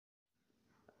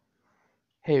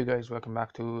Hey you guys, welcome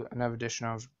back to another edition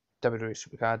of WWE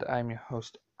SuperCard. I'm your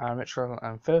host, Aaron Mitchell,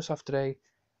 and first off today,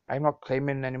 I'm not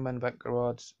claiming any money back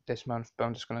rewards this month, but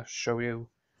I'm just going to show you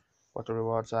what the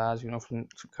rewards are, as you know from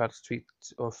SuperCard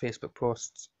tweets or Facebook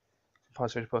posts,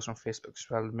 positive posts on Facebook as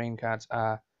well. The main cards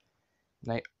are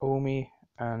Naomi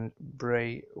and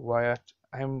Bray Wyatt.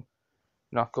 I'm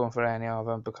not going for any of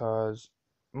them because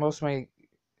most of my,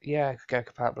 I could get a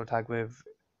compatible tag with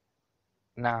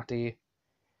Natty.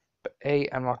 But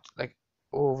I'm not like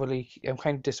overly. I'm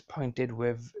kind of disappointed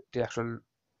with the actual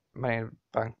Money in the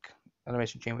Bank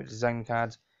Elimination Chamber design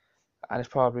cards, and it's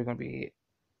probably going to be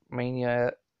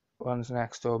Mania ones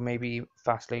next, or maybe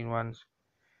Fastlane ones.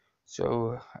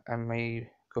 So I may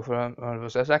go for one of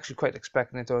those. I was actually quite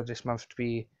expecting it though this month to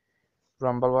be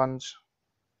Rumble ones,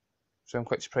 so I'm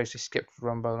quite surprised they skipped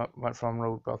Rumble, went from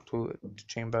Roadblock to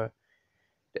Chamber.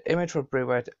 The image for Bray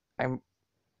Wyatt, I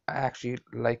actually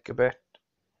like a bit.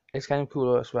 It's kind of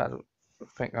cool as well.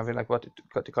 Thinking of it, like what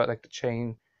they got like the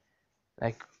chain,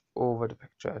 like over the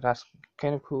picture. That's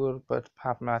kind of cool. But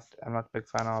apart from that, I'm not a big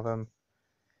fan of him.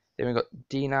 Then we got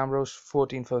Dean Ambrose,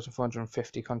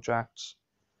 14,450 contracts.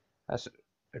 That's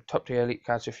a top tier elite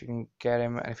card. So if you can get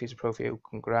him, and if he's a pro for you,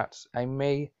 congrats. I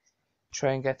may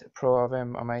try and get a pro of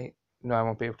him. No, I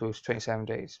won't be able to. It's 27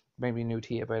 days. Maybe new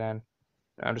tier by then.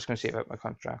 I'm just gonna save up my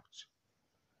contracts.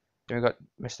 Then we got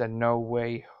Mr. No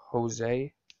Way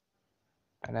Jose.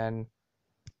 And then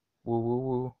woo woo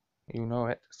woo, you know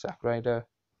it, Zack Ryder.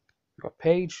 We've got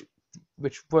Paige,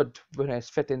 which would, when it's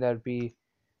fit in there, be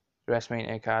the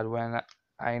WrestleMania card when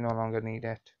I no longer need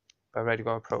it. But I've already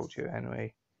got a pro to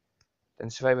anyway.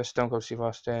 Then Survivor Stone Cold Steve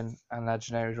Austin and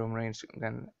Legendary Roman Reigns. And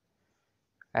then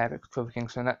Epic Kofi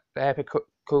Kingston. The Epic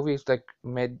Kofi is like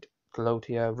mid to low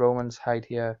tier. Roman's high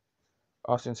tier.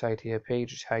 Austin's high tier.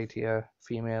 Paige is high tier,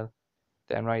 female.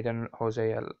 Then Ryder and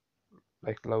Jose are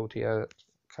like low tier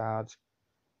cards.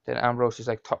 Then Ambrose is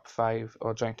like top 5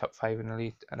 or joint top 5 in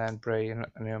Elite, and then Bray and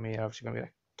Naomi are obviously going to be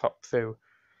like top few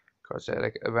because they're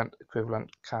like event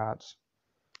equivalent cards.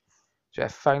 So I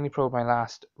finally probed my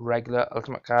last regular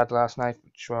Ultimate card last night,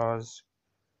 which was,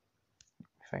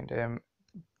 I find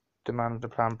the man of the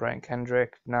plan, Brian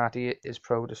Kendrick. Natty is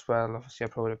probed as well. Obviously I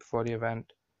probed it before the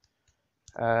event.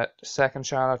 The second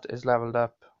Charlotte is leveled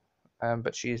up,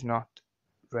 but she is not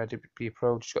ready to be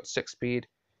probed. She's got 6 speed,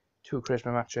 2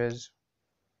 charisma matches.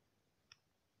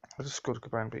 I'll just go to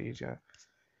combine a bit easier.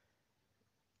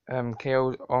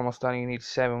 KO's almost done. He needs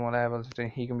 7 more levels, then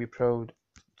he can be pro'd.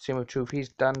 Same with Truth, he's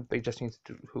done, but he just needs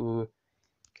to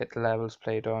get the levels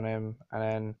played on him. And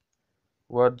then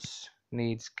Woods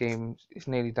needs games. He's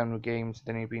nearly done with games.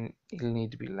 Then he'll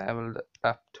need to be leveled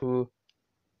up too.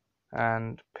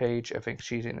 And Paige, I think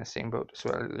she's in the same boat as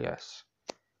well. Yes.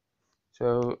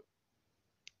 So,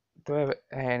 do I have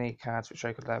any cards which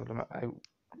I could level them up?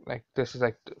 Like this is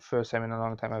like the first time in a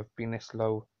long time I've been this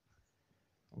low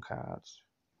on cards.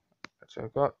 So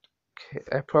I've got,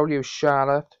 I probably use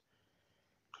Charlotte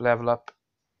to level up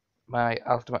my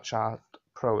Ultimate Charlotte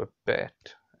Pro a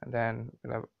bit, and then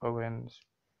we'll have Owens.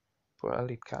 What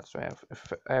elite cards do I have?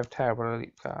 If I have terrible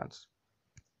elite cards.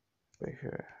 Right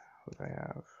here, what do I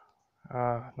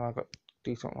have? No, I got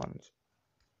decent ones.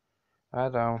 I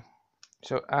don't know.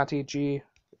 So RTG,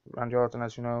 Randy Orton,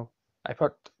 as you know,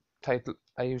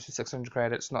 I used the 600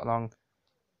 credits not long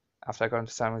after I got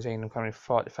into Sami Zayn. I'm currently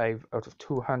 45 out of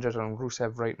 200 on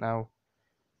Rusev right now.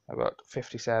 I've got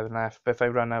 57 left, but if I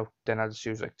run out, then I'll just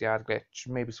use like the ad glitch,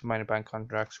 maybe some minor bank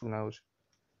contracts, who knows.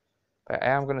 But I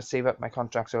am going to save up my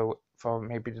contracts for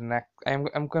maybe the next. I'm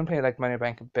going to play like minor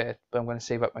bank a bit, but I'm going to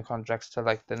save up my contracts to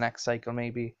like the next cycle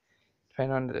maybe,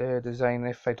 depending on the design.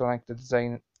 If I don't like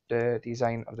the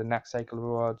design of the next cycle of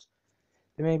rewards,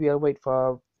 then maybe I'll wait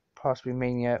for possibly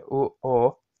Mania,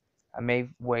 or I may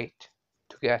wait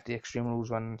to get the Extreme Rules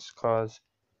ones, because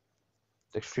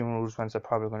the Extreme Rules ones are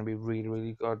probably going to be really,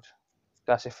 really good.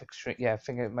 That's if Extreme, I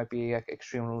think it might be like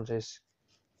Extreme Rules is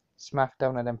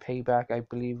SmackDown and then Payback, I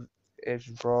believe, is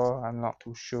Raw. I'm not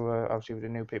too sure. Obviously, with the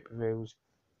new pay-per-views,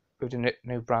 with the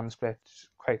new brand split, it's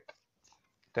quite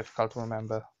difficult to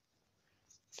remember.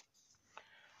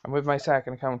 And with my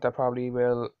second account, I probably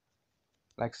will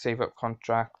like save up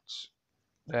contracts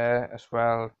there as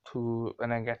well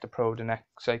and then get the pro the next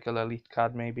cycle elite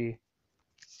card maybe,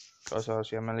 because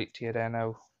obviously I'm elite tier there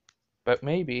now. But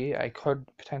maybe I could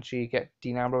potentially get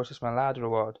Dean Ambrose as my ladder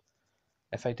reward.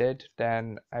 If I did,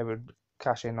 then I would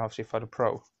cash in obviously for the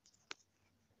pro.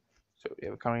 So yeah,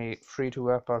 we're currently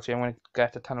 3-2 up. Obviously I'm going to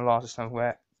get a ton of losses now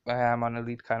where I am on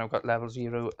elite kind of got level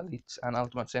 0 elites and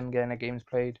ultimates in, getting the games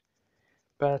played.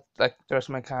 But like the rest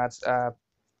of my cards are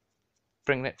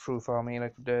bringing it through for me,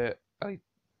 like the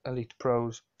elite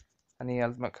pros. any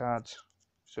ultimate cards.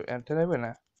 So did I win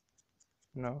it?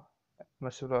 No,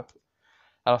 must have lost.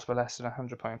 I lost by less than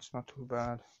 100 points. Not too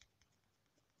bad.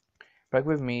 Like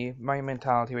with me, my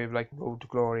mentality with like Road to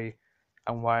Glory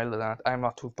and Wild and that, I'm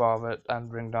not too bothered,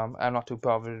 and Ringdom, I'm not too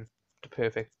bothered the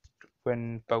perfect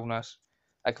win bonus.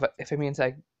 Like if it means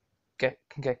I can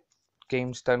get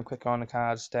games done quicker on the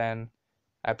cards, then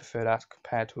I prefer that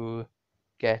compared to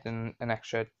getting an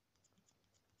extra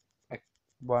like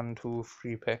 1, 2,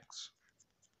 3 picks.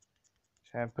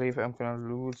 So I believe I'm gonna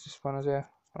lose this one, is it?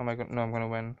 Oh my god, no, I'm gonna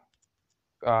win.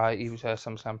 He was a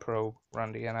SummerSlam Pro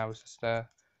Randy, and I was just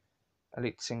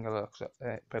Elite Single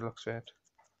by the looks of it.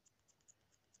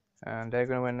 And they're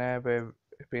gonna win there by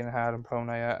being hard and Pro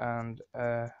Naya and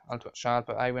Ultimate Shard,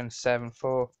 but I win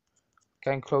 7-4.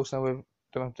 Getting close now with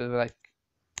the like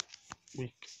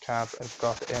weak cards I've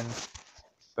got in,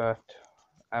 but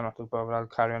I'm not too bothered. I'll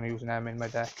carry on using them in my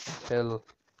deck until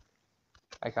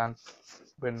I can't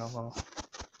win no more.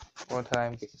 One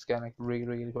time it's getting like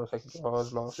really close, like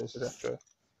draws, losses, etc.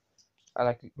 I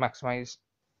like to maximise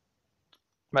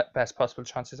best possible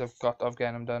chances I've got of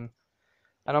getting them done.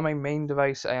 And on my main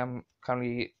device, I am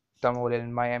currently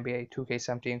downloading my NBA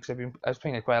 2K17 because I was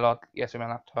playing it quite a lot yesterday on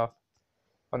my laptop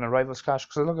on the Rivals Cash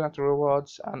because I'm looking at the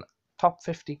rewards, and top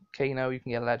 50k now you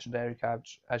can get legendary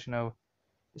cards. As you know,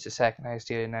 it's the second highest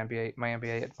tier in NBA, my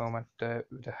NBA at the moment, the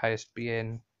highest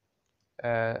being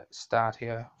Start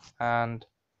here. And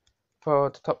for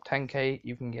the top 10k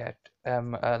you can get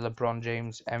LeBron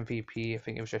James MVP. I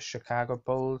think it was just Chicago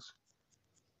Bulls.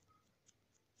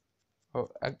 Oh,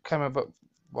 I can't remember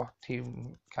what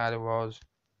team card it was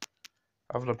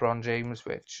of LeBron James,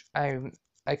 which I'm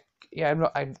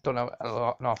not, I don't know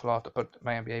an awful lot about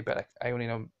my NBA, but like, I only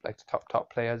know like the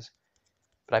top players.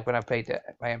 But like when I played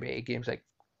my NBA games, like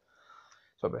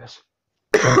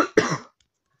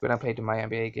when I played my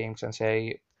NBA games and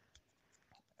say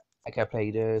like I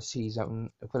played a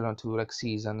season equivalent to like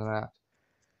season and that,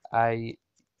 I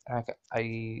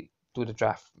do the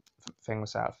draft thing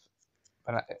myself.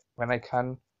 When I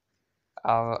can,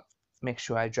 I'll make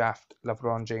sure I draft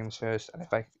LeBron James first, and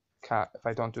if I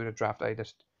don't do the draft, I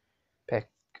just pick.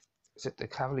 Is it the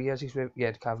Cavaliers he's with?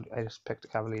 Yeah, I just pick the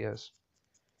Cavaliers.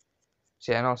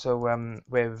 So yeah, and also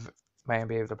with my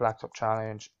NBA with the Blacktop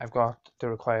Challenge, I've got the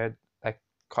required like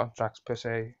contracts per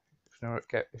se. If you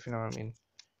know what I mean.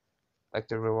 Like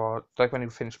the reward, like when you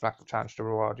finish Blacktop Challenge, the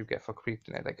reward you get for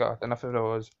completing it. I got enough of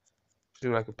those to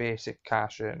do like a basic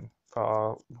cash in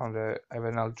for either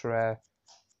an ultra rare,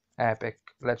 epic,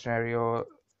 legendary, or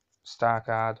star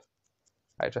card.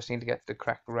 I just need to get the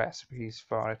correct recipes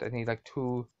for it. I need like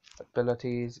 2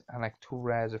 abilities and like 2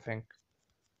 rares, I think.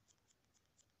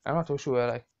 I'm not too sure,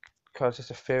 like, because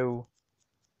there's a few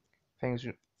things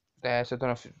there, so I don't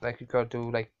know if like you gotta do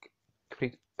like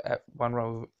complete one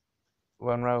row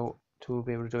to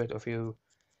be able to do it, or if you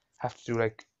have to do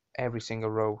like every single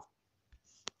row.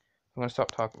 I'm gonna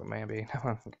stop talking about maybe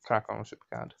now and crack on with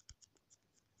SuperCard.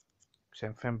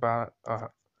 So Finn Balor,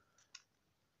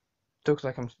 looks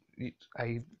like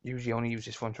I usually only use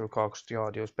this one to record because the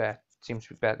audio seems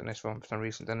to be better than this one for some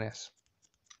reason than this.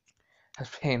 I was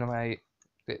playing on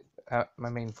my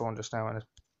main phone just now, and it's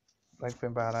like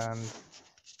Finn Balor and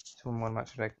someone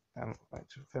match like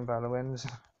Finn Balor wins.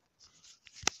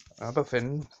 But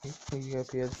Finn, he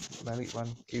appeared my elite one.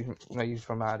 I used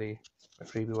for Maddie. My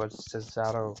freebie was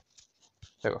Cesaro.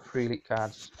 So I got 3 elite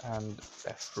cards and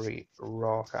 3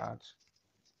 raw cards.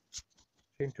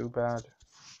 Ain't too bad.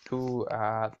 2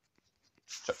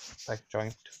 like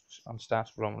joint on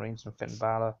stats, Roman Reigns and Finn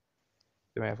Balor.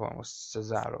 The main one was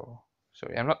Cesaro. So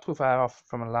yeah, I'm not too far off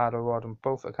from a ladder reward on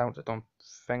both accounts, I don't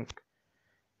think.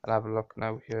 I'll have a look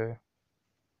now here.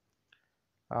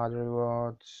 Ladder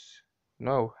rewards.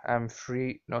 No, I'm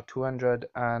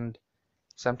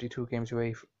 272 games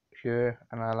away here,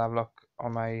 and I'll have a look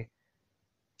on my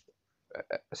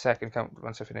second account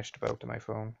once I finish the bout on my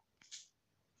phone.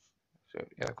 So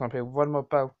yeah, I'm gonna play one more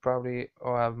bout probably,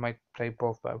 or I might play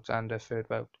both bouts and a third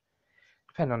bout,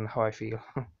 depending on how I feel.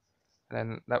 And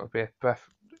then that would be it. But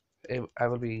I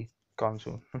will be gone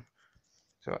soon.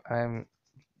 So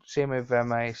same with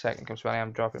my second account. I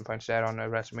am dropping points there on a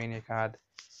WrestleMania card,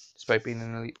 despite being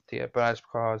an elite tier. But that's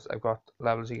because I've got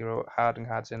level 0 hardened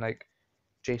cards in, like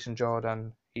Jason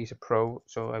Jordan. He's a pro,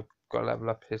 so I've got to level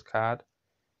up his card.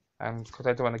 And because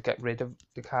I don't want to get rid of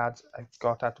the cards I've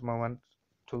got at the moment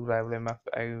to level him up,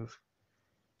 I've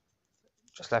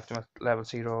just left him at level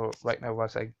 0 right now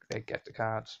whilst I get the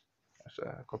cards. So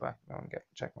I'll go back now and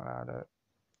check my ladder.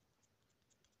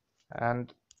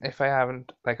 And if I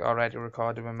haven't like already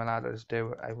recorded when my ladder is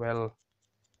due, I will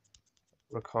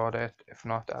record it. If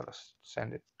not, I'll just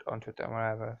send it onto it and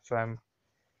whatever. So I'm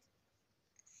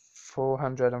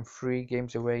 403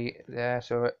 games away there,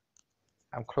 so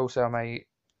I'm closer on my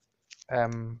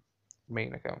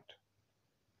main account.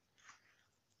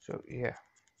 So yeah,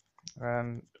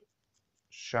 and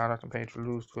Charlotte and Paige will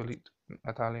lose to Elite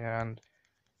Natalia, and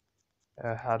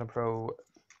Harden Pro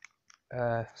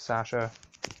Sasha,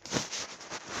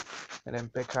 and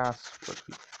then Big Cass will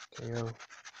defeat KO,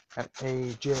 and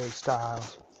AJ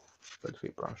Styles will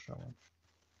defeat Braun Strowman.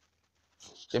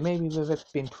 So maybe with it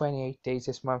being 28 days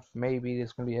this month, maybe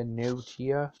there's going to be a new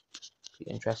tier. Be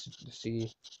interested to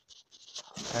see.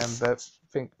 But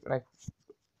think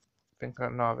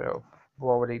no,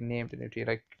 what would they name the new tier?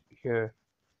 Like here,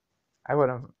 I would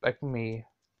have, like me,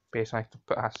 based on like the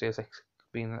past years, like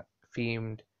being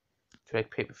themed to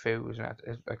like pay-per-views and that.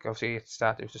 Like obviously at the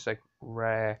start it was just like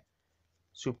rare,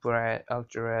 super rare,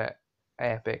 ultra rare,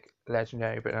 epic,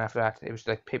 legendary. But then after that it was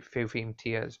like pay-per-view themed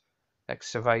tiers, like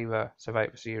Survivor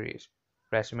Series,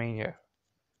 WrestleMania,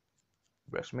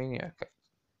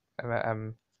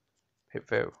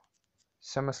 pay-per-view,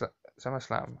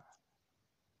 SummerSlam,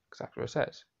 exactly what it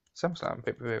says, SummerSlam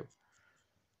pay-per-view.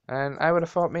 And I would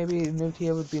have thought maybe the new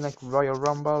tier would be like Royal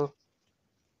Rumble.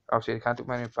 Obviously, they can't do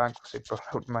Money in the Bank because they brought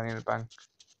out Money in the Bank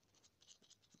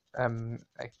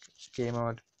like game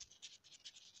mode.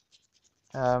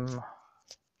 Hall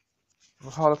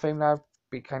of Fame now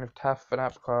be kind of tough for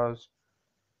that because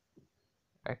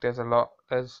like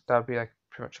that'll be like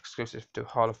pretty much exclusive to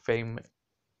Hall of Fame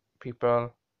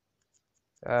people.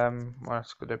 What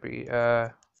else could there be?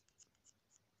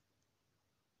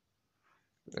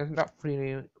 There's not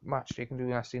really much you can do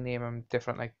unless you name them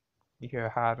different, like you hear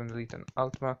Hard and Elite and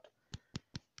Ultimate.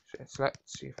 So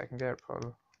let's see if I can get a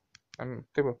pull.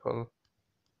 Do a pull.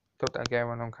 Don't I get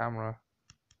one on camera?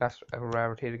 That's a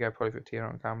rarity to get a pull if you're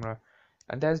on camera.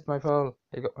 And there's my pull.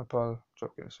 I got my pull.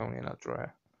 Joking, it's only an ultra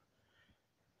rare.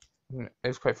 It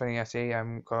was quite funny yesterday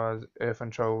because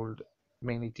Irfan trolled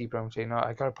mainly T-Brown saying, "No,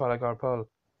 I got a pull.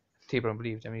 T-Brown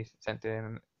believed him. He sent it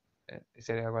in and he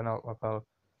said, "I got an ultimate pull."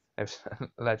 It was a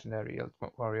legendary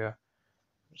Ultimate Warrior,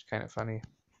 which is kind of funny.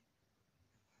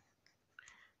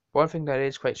 One thing that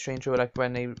is quite strange, though, like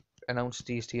when they announced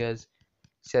these tiers,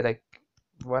 said like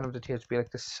one of the tiers would be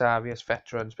like the savviest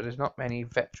veterans, but there's not many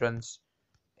veterans,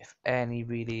 if any,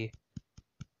 really,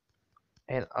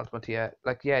 in Ultimate tier.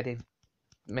 Like yeah, they've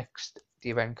mixed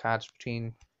the event cards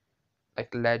between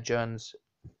like legends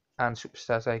and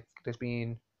superstars. Like there's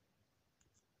been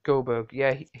Goldberg,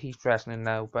 yeah, he's wrestling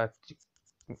now, but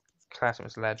class him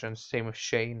as legends. Same with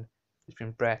Shane. There's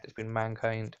been Brett. There's been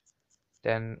Mankind.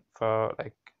 Then for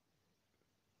like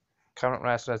current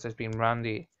wrestlers, there's been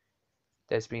Randy.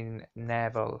 There's been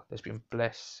Neville. There's been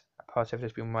Bliss. Positive,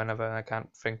 there's been one other, and I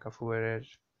can't think of who it is.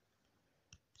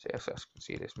 So yes, I can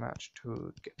see this match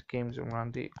to get the games on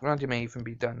Randy. Randy may even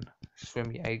be done. For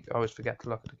me, I always forget to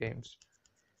look at the games.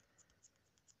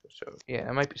 So yeah,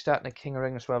 I might be starting the King of the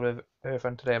Ring as well with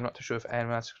Irfan today. I'm not too sure if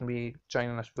anyone else is going to be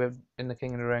joining us in the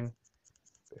King of the Ring.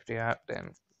 If they are,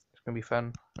 then it's going to be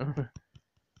fun.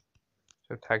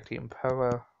 So tag team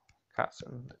power, Cass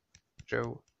and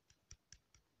Joe.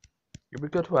 It'd be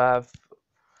good to have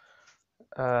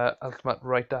Ultimate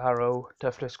Right Arrow,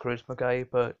 Toughness Charisma guy,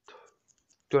 but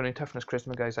the only Toughness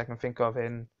Charisma guys I can think of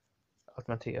in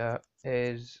Ultimate tier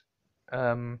is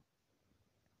Shinsuke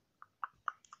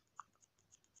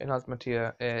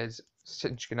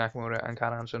Nakamura and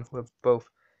Ken Hansen, who are both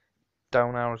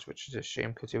down arrows, which is a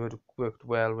shame because they would have worked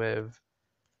well with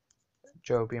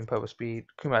Joe being power speed.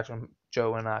 Can you imagine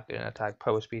Joe and Naka in a tag?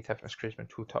 Power speed, Toughness Charisma,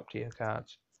 two top tier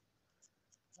cards.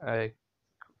 For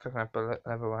example,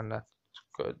 another one that's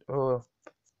good. Power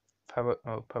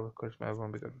Charisma,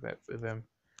 everyone would be good with him.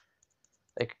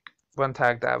 Like one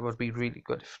tag that would be really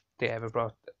good if they ever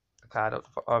brought a card out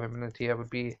of him in the tier would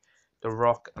be The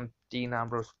Rock and Dean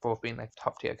Ambrose, both being like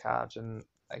top tier cards, and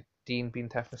like Dean being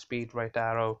Toughness Speed, Right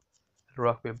Arrow, and The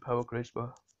Rock being Power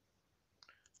Charisma.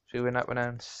 So we win that one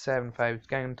down 7-5. It's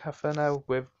getting tougher now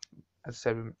with, as I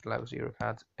said, with level 0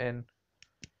 cards in,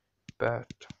 but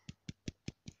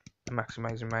I'm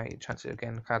maximising my chances of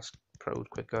getting cards pro'd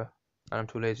quicker, and I'm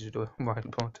too lazy to do a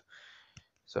wild punt.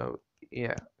 So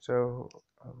yeah, so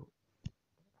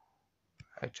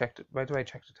I checked it. Why do I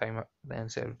check the time at the end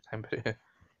of the time? But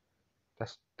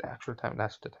that's the actual time.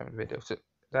 That's the time of the video. So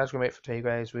that's gonna be it for today,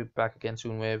 guys. We'll be back again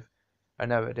soon with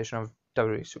another edition of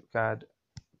WWE SuperCard.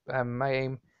 My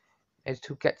aim is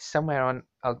to get somewhere on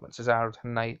Ultimate Cesaro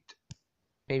tonight.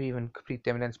 Maybe even complete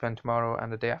Dividend Spend tomorrow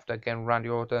and the day after again Randy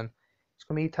Orton. It's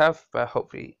gonna be tough, but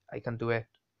hopefully I can do it.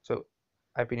 So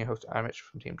I've been your host Amish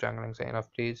from Team Jangalang saying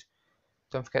off, please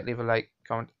Don't forget to leave a like,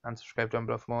 comment, and subscribe down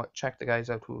below for more. Check the guys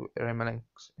out who are in my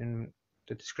links in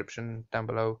the description down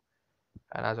below.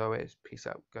 And as always, peace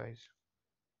out, guys.